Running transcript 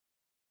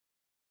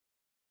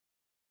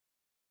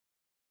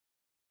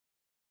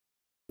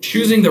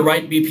Choosing the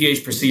right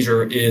BPH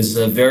procedure is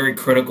a very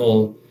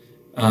critical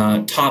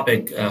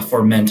topic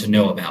for men to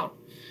know about.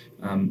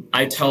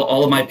 I tell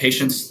all of my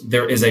patients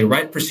there is a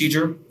right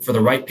procedure for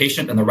the right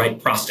patient and the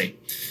right prostate.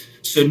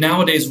 So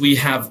nowadays we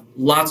have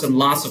lots and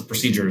lots of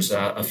procedures.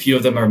 A few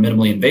of them are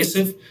minimally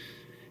invasive,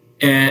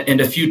 and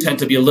a few tend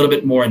to be a little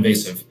bit more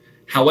invasive.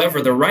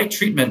 However, the right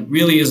treatment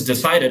really is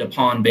decided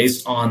upon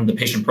based on the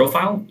patient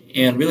profile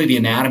and really the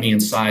anatomy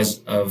and size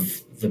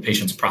of the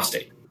patient's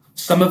prostate.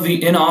 Some of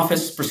the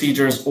in-office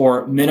procedures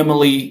or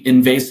minimally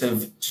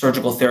invasive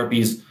surgical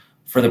therapies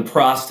for the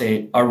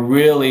prostate are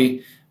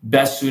really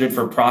best suited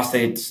for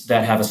prostates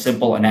that have a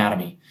simple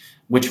anatomy,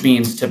 which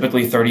means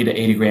typically 30 to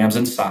 80 grams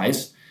in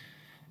size,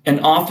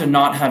 and often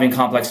not having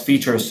complex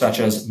features such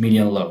as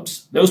median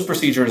lobes. Those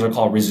procedures are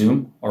called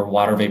Resume or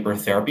water vapor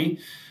therapy,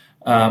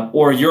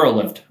 or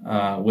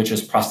Urolift, which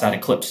is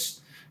prostatic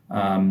clips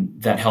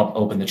that help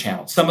open the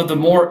channel. Some of the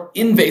more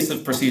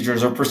invasive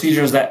procedures are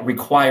procedures that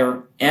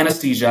require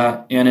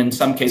anesthesia and in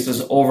some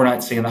cases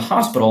overnight stay in the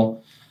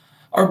hospital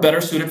are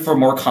better suited for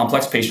more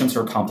complex patients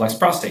or complex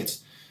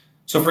prostates.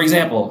 So for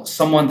example,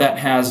 someone that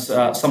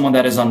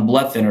is on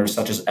blood thinners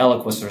such as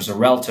Eliquis or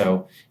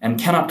Xarelto and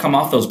cannot come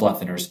off those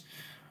blood thinners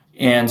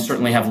and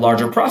certainly have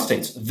larger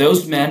prostates,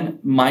 those men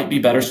might be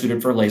better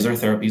suited for laser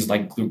therapies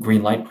like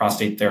GreenLight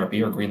prostate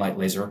therapy or GreenLight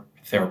laser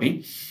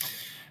therapy.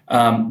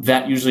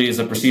 That usually is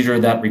a procedure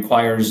that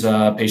requires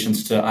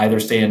patients to either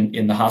stay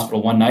in the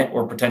hospital one night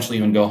or potentially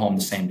even go home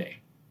the same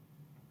day.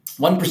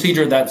 One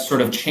procedure that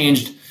sort of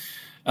changed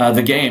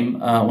the game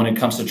when it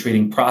comes to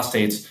treating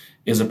prostates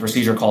is a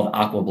procedure called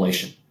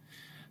Aquablation.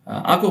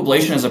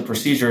 Aquablation is a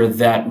procedure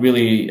that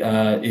really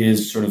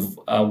is sort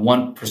of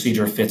one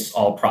procedure fits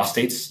all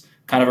prostates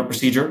kind of a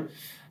procedure.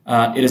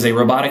 It is a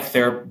robotic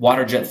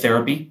water jet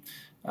therapy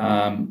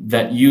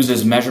that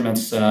uses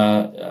measurements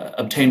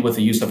obtained with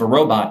the use of a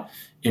robot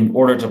in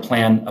order to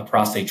plan a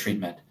prostate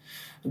treatment.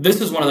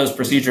 This is one of those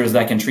procedures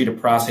that can treat a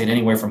prostate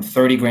anywhere from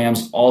 30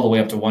 grams all the way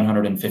up to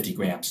 150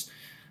 grams.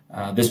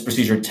 This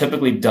procedure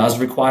typically does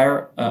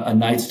require a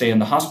night stay in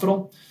the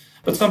hospital,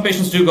 but some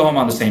patients do go home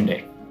on the same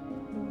day.